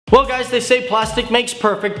Well guys, they say plastic makes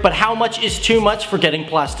perfect, but how much is too much for getting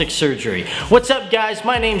plastic surgery? What's up guys,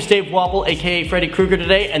 my name's Dave Wobble, aka Freddy Krueger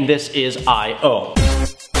today, and this is I.O.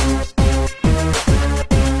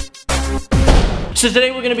 So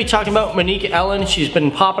today we're going to be talking about Monique Allen. She's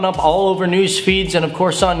been popping up all over news feeds and of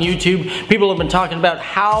course on YouTube. People have been talking about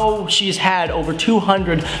how she's had over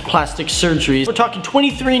 200 plastic surgeries. We're talking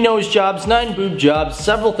 23 nose jobs, 9 boob jobs,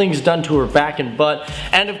 several things done to her back and butt,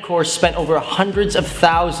 and of course spent over hundreds of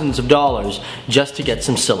thousands of dollars just to get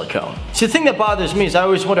some silicone. See, the thing that bothers me is I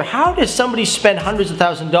always wonder, how does somebody spend hundreds of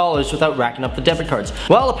thousands of dollars without racking up the debit cards?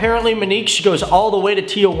 Well, apparently Monique, she goes all the way to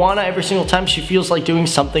Tijuana every single time she feels like doing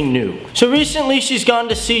something new. So recently she's gone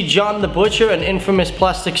to see John the Butcher, an infamous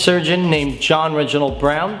plastic surgeon named John Reginald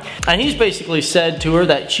Brown, and he's basically said to her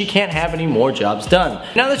that she can't have any more jobs done.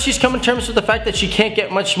 Now that she's come to terms with the fact that she can't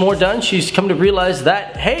get much more done, she's come to realize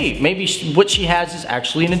that, hey, maybe what she has is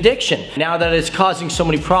actually an addiction. Now that it's causing so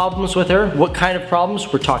many problems with her, what kind of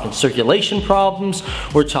problems? We're talking circulation problems,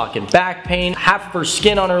 we're talking back pain, half of her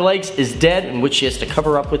skin on her legs is dead, in which she has to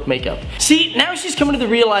cover up with makeup. See, now she's coming to the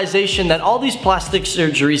realization that all these plastic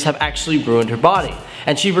surgeries have actually ruined her body,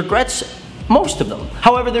 and she regrets most of them.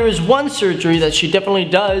 However, there is one surgery that she definitely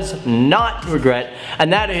does not regret,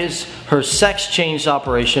 and that is her sex change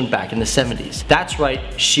operation back in the 70s. That's right,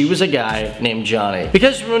 she was a guy named Johnny.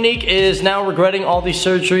 Because Monique is now regretting all these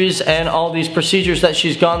surgeries and all these procedures that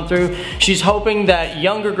she's gone through, she's hoping that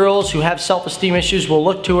younger girls who have self-esteem issues will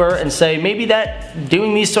look to her and say maybe that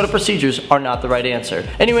doing these sort of procedures are not the right answer.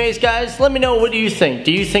 Anyways guys, let me know, what do you think?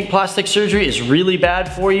 Do you think plastic surgery is really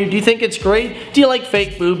bad for you? Do you think it's great? Do you like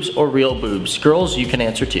fake boobs or real boobs? Girls, you can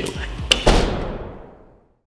answer too.